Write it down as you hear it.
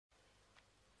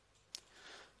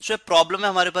So problem है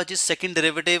हमारे पास जी second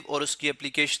derivative और उसकी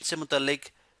एप्लीकेशन से मुतालिक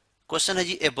क्वेश्चन है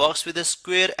जी। A box with a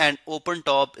square and open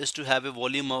top is to have a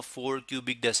volume of 4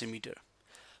 cubic decimetre.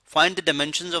 Find the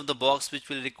dimensions of the box which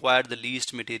will require the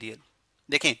least material.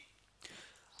 देखें,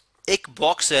 एक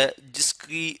box है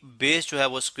जिसकी base जो है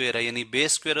वो square है, यानी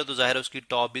base square है तो जाहिर है उसकी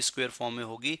टॉप भी स्क्वायर फॉर्म में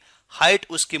होगी। हाइट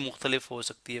उसकी मुख्तलिफ हो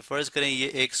सकती है। फर्ज करें ये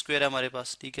एक स्क्वायर है हमारे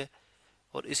पास, ठीक है,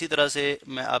 और इसी तरह से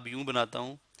मैं अब यूं बनाता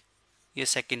हूं, ये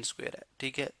सेकंड स्क्वायर है,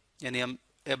 ठीक है। यानी हम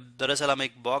अब दरअसल हम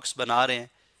एक बॉक्स बना रहे हैं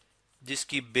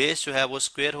जिसकी बेस जो है वो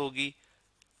स्क्वायर होगी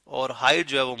और हाइट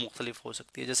जो है वो मुख्तलिफ हो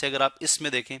सकती है। जैसे अगर आप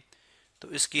इसमें देखें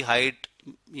तो इसकी हाइट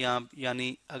यहाँ,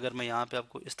 यानी अगर मैं यहाँ पे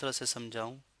आपको इस तरह से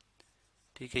समझाऊं,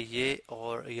 ठीक है, ये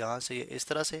और यहाँ से ये इस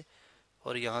तरह से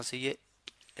और यहाँ से ये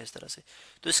इस तरह से,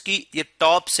 तो इसकी ये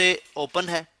टॉप से ओपन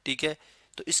है, ठीक है,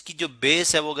 तो इसकी जो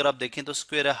बेस है वो अगर आप देखें तो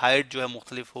स्क्वायर है, हाइट जो है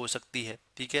मुख्तलिफ हो सकती है,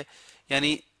 ठीक है।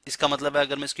 यानी इसका मतलब है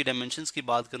अगर मैं इसकी डायमेंशंस की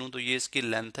बात करूं तो ये इसकी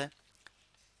लेंथ है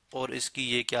और इसकी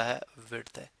ये क्या है,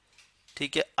 विड्थ है,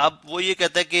 ठीक है। अब वो ये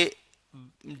कहता है कि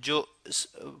जो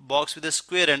box with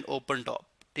square and open top,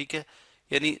 ठीक है,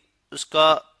 यानी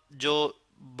उसका जो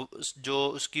जो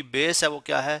उसकी बेस है वो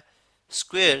क्या है,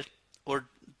 स्क्वायर, और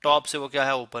टॉप से वो क्या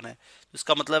है, ओपन है। तो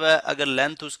इसका मतलब है अगर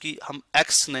लेंथ उसकी हम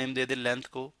एक्स नेम दे दें लेंथ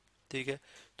को, ठीक है,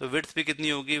 तो विड्थ भी कितनी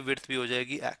होगी, विड्थ भी हो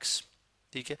जाएगी एक्स,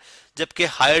 ठीक है। जबकि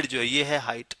हाइट जो है ये है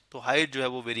हाइट, तो हाइट जो है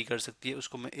वो वेरी कर सकती है,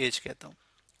 उसको मैं एज कहता हूँ,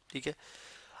 ठीक है।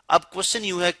 अब क्वेश्चन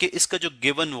यूं है कि इसका जो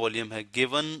गिवन वॉल्यूम है,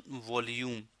 गिवन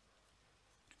वॉल्यूम,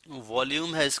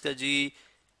 वॉल्यूम है इसका जी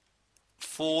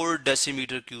 4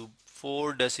 डेसीमीटर क्यूब,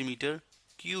 4 डेसीमीटर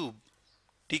क्यूब,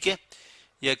 ठीक है,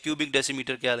 या क्यूबिक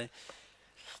डेसीमीटर क्या लें।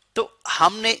 तो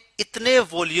हमने इतने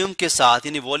वॉल्यूम के साथ,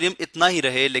 यानी वॉल्यूम इतना ही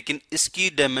रहे लेकिन इसकी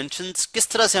डायमेंशंस किस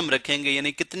तरह से हम रखेंगे,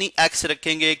 यानी कितनी एक्स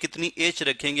रखेंगे, कितनी एच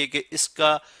रखेंगे कि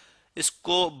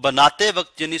इसको बनाते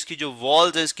वक्त, यानी इसकी जो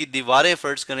वॉल्स हैं, इसकी दीवारें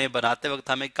फर्ज करें, बनाते वक्त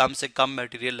हमें कम से कम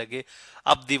मटेरियल लगे।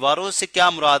 अब दीवारों से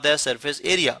क्या मुराद है, सरफेस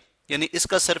एरिया, यानी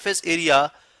इसका सरफेस एरिया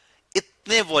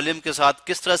इतने वॉल्यूम के साथ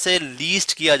किस तरह से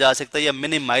लीस्ट किया जा सकता है या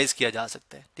मिनिमाइज किया जा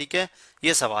सकता है, ठीक है,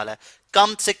 ये सवाल है।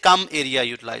 कम से कम एरिया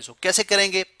यूटिलाइज हो, कैसे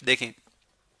करेंगे देखें।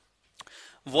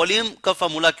 वॉल्यूम का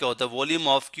फार्मूला क्या होता है, volume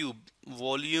of cube,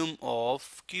 volume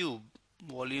of cube,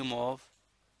 volume of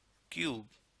cube,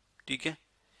 ठीक है,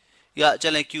 या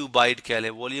चलें क्यूबाइड कह लें,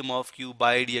 वॉल्यूम ऑफ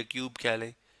क्यूबाइड या क्यूब कह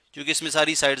लें, क्योंकि इसमें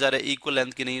सारी साइड्स आ रहे हैं इक्वल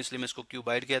लेंथ की नहीं, इसलिए मैं इसको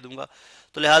क्यूबाइड कह दूंगा।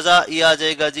 तो लिहाजा ये आ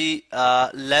जाएगा जी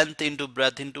length into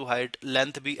breadth into height,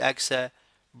 length भी एक्स है,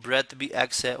 ब्रेथ भी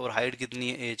एक्स है, और हाइट कितनी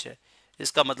है, एच है।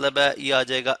 इसका मतलब है ये आ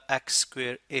जाएगा x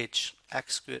square H,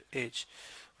 x square H,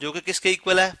 जो कि किसके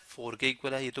इक्वल है, 4 के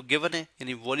इक्वल है। ये तो गिवन है,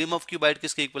 यानी वॉल्यूम ऑफ क्यूबाइड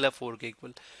किसके इक्वल है, 4 के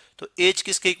इक्वल। तो एच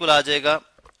किसके इक्वल आ जाएगा,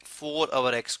 4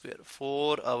 our x square,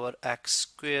 4 our x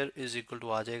square is equal to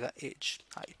आ जाएगा एच,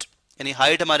 हाइट, यानी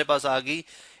हाइट हमारे पास आ गई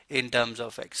इन टर्म्स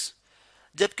ऑफ एक्स।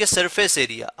 जबकि सरफेस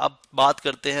एरिया, अब बात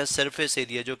करते हैं सरफेस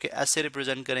एरिया, जो कि ऐसे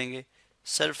रिप्रेजेंट करेंगे,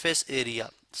 सरफेस एरिया,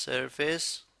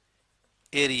 सरफेस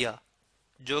एरिया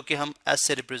जो कि हम एस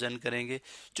से रिप्रेजेंट करेंगे।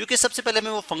 क्योंकि सबसे पहले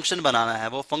हमें वो फंक्शन बनाना है,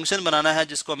 वो फंक्शन बनाना है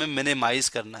जिसको हमें मिनिमाइज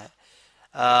करना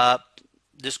है,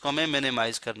 जिसको हमें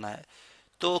मिनिमाइज करना है।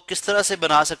 तो किस तरह से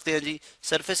बना सकते हैं जी,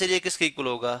 सरफेस एरिया किसके इक्वल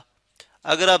होगा,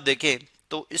 अगर आप देखें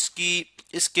तो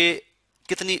इसके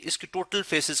कितनी, इसकी टोटल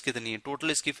फेसेस कितनी है,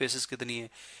 टोटल इसकी फेसेस कितनी है,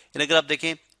 यानी अगर आप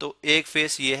देखें तो एक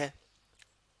फेस ये है,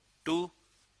 2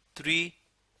 3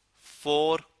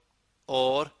 4,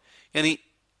 और यानी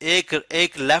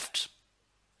एक लेफ्ट,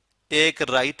 एक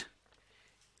राइट,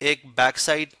 एक बैक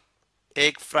साइड,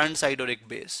 एक फ्रंट साइड और एक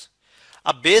बेस।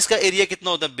 अब बेस का एरिया कितना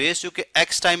होता है, बेस जो कि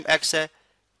एक्स टाइम एक्स है,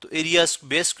 तो एरिया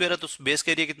बेस स्क्वायर है, तो बेस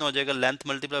का एरिया कितना हो जाएगा, लेंथ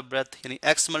मल्टीप्लाई ब्रेथ, यानी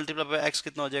एक्स मल्टीप्लाई बाय एक्स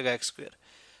कितना हो जाएगा, एक्स स्क्वायर,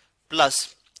 प्लस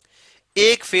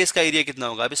एक फेस का एरिया कितना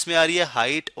होगा। अब इसमें आ रही है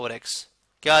हाइट और एक्स,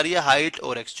 क्या आ रही है, हाइट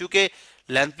और एक्स, चूंकि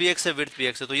लेंथ भी एक्स है विड्थ भी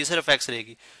एक्स है तो ये सिर्फ एक्स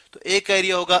रहेगी, तो एक का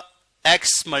एरिया होगा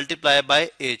x multiply by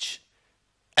H,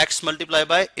 x multiply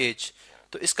by H.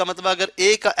 तो इसका मतलब अगर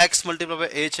ए का एक्स मल्टीप्लाई बाय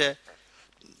एच है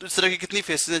तो इस तरह की कितनी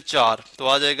फेसेस हैं, 4, तो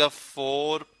आ जाएगा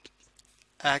 4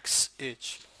 एक्स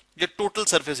एच, ये टोटल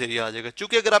सरफेस एरिया आ जाएगा।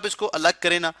 चूंकि अगर आप इसको अलग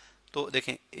करें ना तो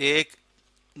देखें एक,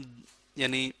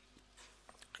 यानी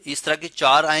इस तरह की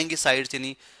 4 आएंगी साइड्स,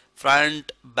 यानी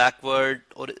फ्रंट बैकवर्ड,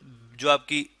 और जो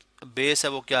आपकी बेस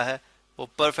है वो क्या है, वो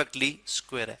परफेक्टली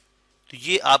स्क्वायर है। तो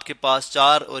ये आपके पास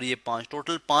 4 और ये 5,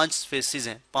 टोटल 5 फेसेस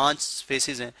हैं, 5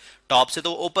 फेसेस हैं, टॉप से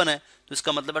तो ओपन है, तो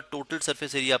इसका मतलब है टोटल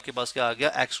सरफेस एरिया आपके पास क्या आ गया,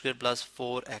 x square plus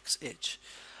 4 x H.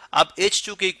 अब एच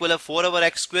चूंकि इक्वल है 4 ओवर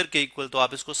एक्स स्क्वायर के इक्वल, तो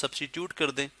आप इसको सब्सटीट्यूट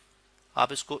कर दें,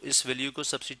 आप इसको इस वैल्यू को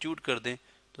सब्सटीट्यूट कर दें,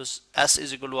 तो एस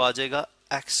इज इक्वल टू आ जाएगा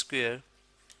x square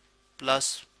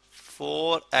plus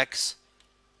 4x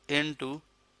into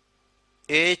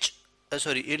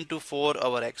into 4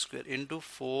 our x square into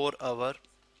 4 our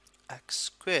x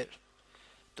square.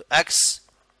 तो x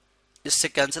इससे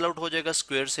कैंसिल आउट हो जाएगा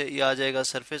स्क्वायर से, ये आ जाएगा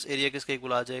सरफेस एरिया किसके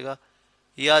इक्वल आ जाएगा,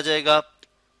 ये आ जाएगा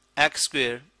एक्स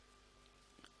स्क्वायर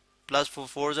प्लस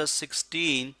 4 जा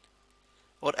 16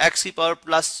 और x की पावर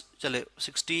प्लस चले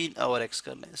 16 आवर x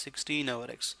कर लें 16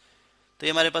 आवर x। तो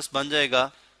ये हमारे पास बन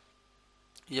जाएगा,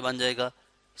 ये बन जाएगा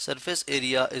surface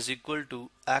area is equal to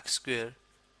x square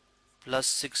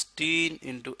plus 16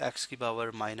 into x की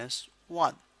पावर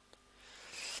 -1।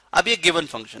 अब ये गिवन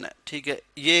फंक्शन है, ठीक है,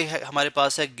 ये है हमारे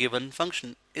पास है गिवन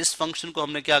फंक्शन। इस फंक्शन को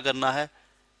हमने क्या करना है,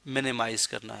 मिनिमाइज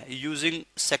करना है यूजिंग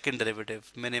सेकंड डेरिवेटिव,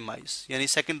 मिनिमाइज यानी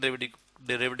सेकंड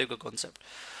डेरिवेटिव का कॉन्सेप्ट।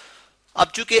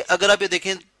 अब चूंकि अगर आप ये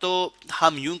देखें तो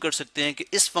हम यूं कर सकते हैं कि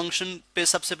इस फंक्शन पे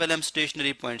सबसे पहले हम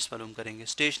स्टेशनरी पॉइंट्स मालूम करेंगे,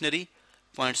 स्टेशनरी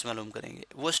पॉइंट्स मालूम करेंगे।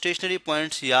 वो स्टेशनरी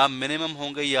पॉइंट्स या मिनिमम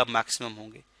होंगे या मैक्सिमम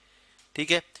होंगे,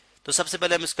 ठीक है। तो सबसे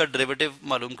पहले हम इसका डेरिवेटिव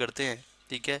मालूम करते हैं,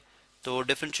 ठीक है। तो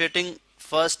डिफरेंशिएटिंग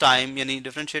फर्स्ट टाइम यानी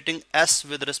differentiating s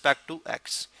with respect to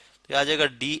x, तो आ जाएगा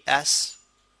ds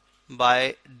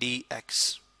बाय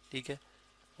dx, ठीक है।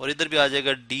 और इधर भी आ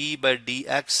जाएगा d बाय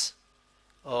dx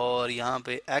और यहाँ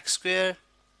पे एक्स स्क्वायर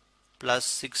प्लस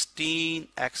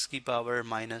 16 एक्स की पावर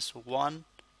 -1,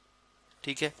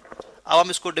 ठीक है। अब हम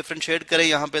इसको डिफरेंशिएट करें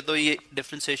यहाँ पे, तो ये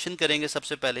डिफरेंशिएशन करेंगे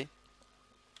सबसे पहले,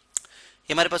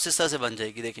 ये हमारे पास इस तरह से बन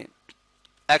जाएगी। देखें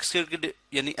एक्स के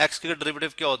यानी एक्स का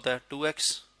डेरिवेटिव क्या होता है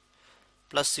 2x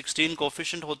प्लस 16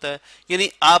 कोफिशिएंट होता है, यानी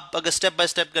आप अगर स्टेप बाय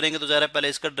स्टेप करेंगे तो ज़रा पहले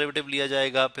इसका डेरिवेटिव लिया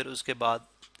जाएगा फिर उसके बाद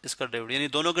इसका डेरिवेटिव, यानी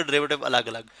दोनों के डेरिवेटिव अलग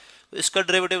अलग। तो इसका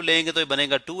डेरिवेटिव लेंगे तो ये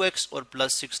बनेगा 2x और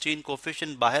प्लस 16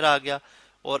 कोफिशिएंट बाहर आ गया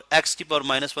और x की पावर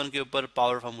 -1 के ऊपर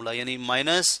पावर फार्मूला यानी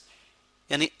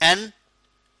यानी n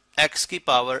x की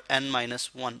पावर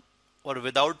n-1 और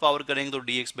विदाउट पावर करेंगे तो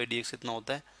dx बाई dx कितना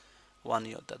होता है 1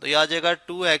 ही होता है। तो ये आ जाएगा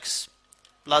 2x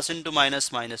plus into minus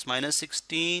minus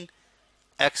 -16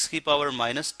 x की पावर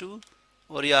 -2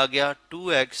 और ये आ गया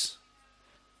 2x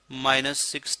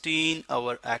 -16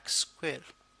 आवर एक्स स्क्वायर।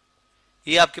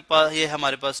 ये आपके पास, ये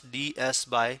हमारे पास ds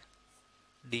बाय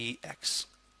dx,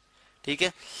 ठीक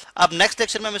है। अब नेक्स्ट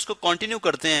लेक्चर में हम इसको कंटिन्यू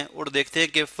करते हैं और देखते हैं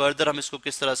कि फर्दर हम इसको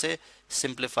किस तरह से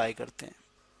सिंप्लीफाई करते हैं।